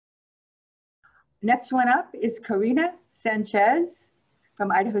Next one up is Corina Sanchez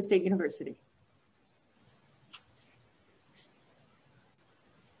from Idaho State University.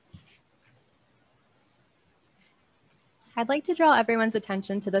 I'd like to draw everyone's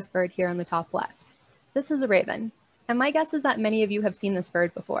attention to this bird here on the top left. This is a raven, and my guess is that many of you have seen this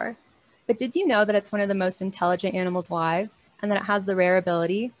bird before. But did you know that it's one of the most intelligent animals alive, and that it has the rare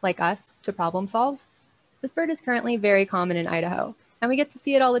ability, like us, to problem solve? This bird is currently very common in Idaho, and we get to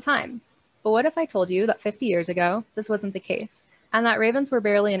see it all the time. But what if I told you that 50 years ago, this wasn't the case, and that ravens were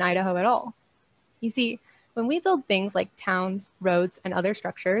barely in Idaho at all? You see, when we build things like towns, roads, and other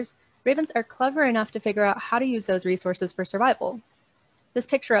structures, ravens are clever enough to figure out how to use those resources for survival. This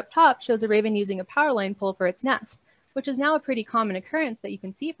picture up top shows a raven using a power line pole for its nest, which is now a pretty common occurrence that you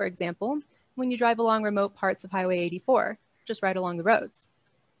can see, for example, when you drive along remote parts of Highway 84, just right along the roads.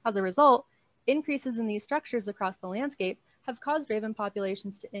 As a result, increases in these structures across the landscape have caused raven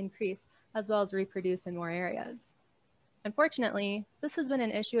populations to increase, as well as reproduce in more areas. Unfortunately, this has been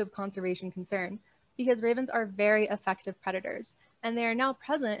an issue of conservation concern because ravens are very effective predators, and they are now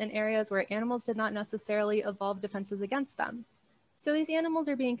present in areas where animals did not necessarily evolve defenses against them. So these animals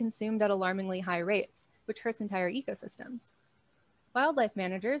are being consumed at alarmingly high rates, which hurts entire ecosystems. Wildlife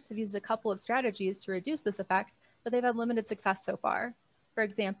managers have used a couple of strategies to reduce this effect, but they've had limited success so far. For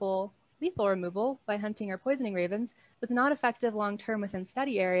example, lethal removal by hunting or poisoning ravens was not effective long-term within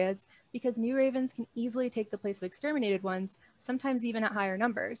study areas because new ravens can easily take the place of exterminated ones, sometimes even at higher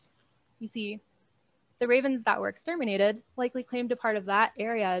numbers. You see, the ravens that were exterminated likely claimed a part of that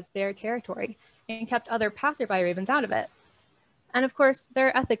area as their territory and kept other passerby ravens out of it. And of course, there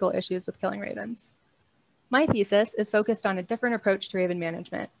are ethical issues with killing ravens. My thesis is focused on a different approach to raven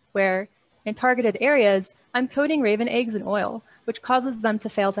management, where, in targeted areas, I'm coating raven eggs in oil, which causes them to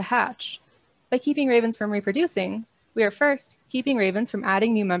fail to hatch. By keeping ravens from reproducing, we are first keeping ravens from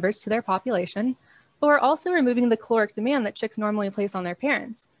adding new members to their population, but we're also removing the caloric demand that chicks normally place on their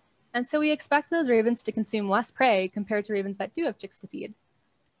parents. And so we expect those ravens to consume less prey compared to ravens that do have chicks to feed.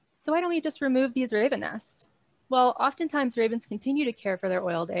 So why don't we just remove these raven nests? Well, oftentimes ravens continue to care for their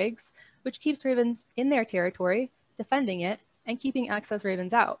oiled eggs, which keeps ravens in their territory, defending it, and keeping excess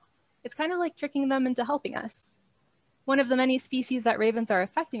ravens out. It's kind of like tricking them into helping us. One of the many species that ravens are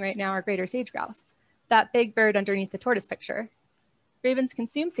affecting right now are greater sage grouse, that big bird underneath the tortoise picture. Ravens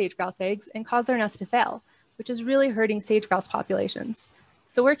consume sage grouse eggs and cause their nests to fail, which is really hurting sage grouse populations.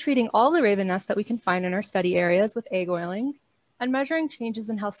 So we're treating all the raven nests that we can find in our study areas with egg oiling and measuring changes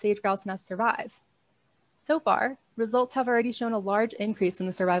in how sage grouse nests survive. So far, results have already shown a large increase in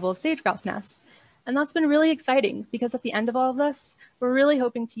the survival of sage grouse nests, and that's been really exciting because at the end of all of this, we're really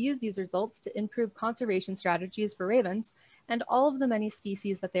hoping to use these results to improve conservation strategies for ravens and all of the many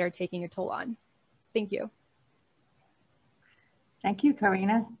species that they are taking a toll on. Thank you. Thank you,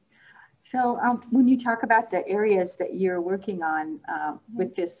 Corina. So when you talk about the areas that you're working on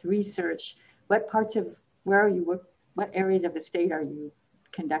with this research, what areas of the state are you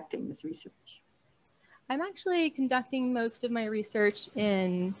conducting this research? I'm actually conducting most of my research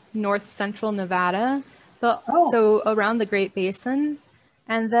in north central Nevada, but so around the Great Basin,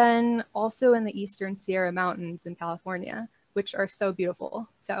 and then also in the eastern Sierra Mountains in California, which are so beautiful.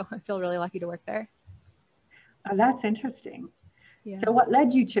 So I feel really lucky to work there. Oh, that's interesting. Yeah. So what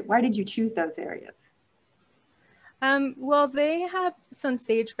led you to, why did you choose those areas? Well, they have some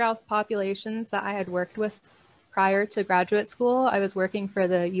sage grouse populations that I had worked with prior to graduate school. I was working for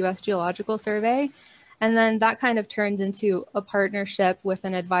the U.S. Geological Survey. And then that kind of turned into a partnership with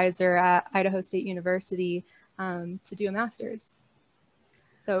an advisor at Idaho State University to do a master's.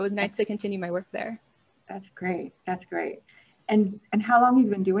 So it was nice to continue my work there. That's great. That's great. And how long have you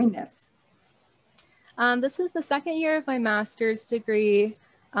been doing this? This is the second year of my master's degree,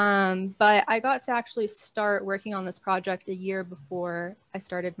 but I got to actually start working on this project a year before I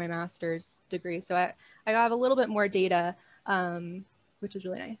started my master's degree. So I have a little bit more data, which is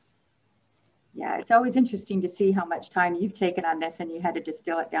really nice. Yeah, it's always interesting to see how much time you've taken on this, and you had to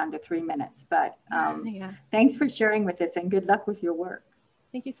distill it down to 3 minutes. But yeah. Thanks for sharing with us, and good luck with your work.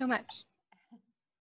 Thank you so much.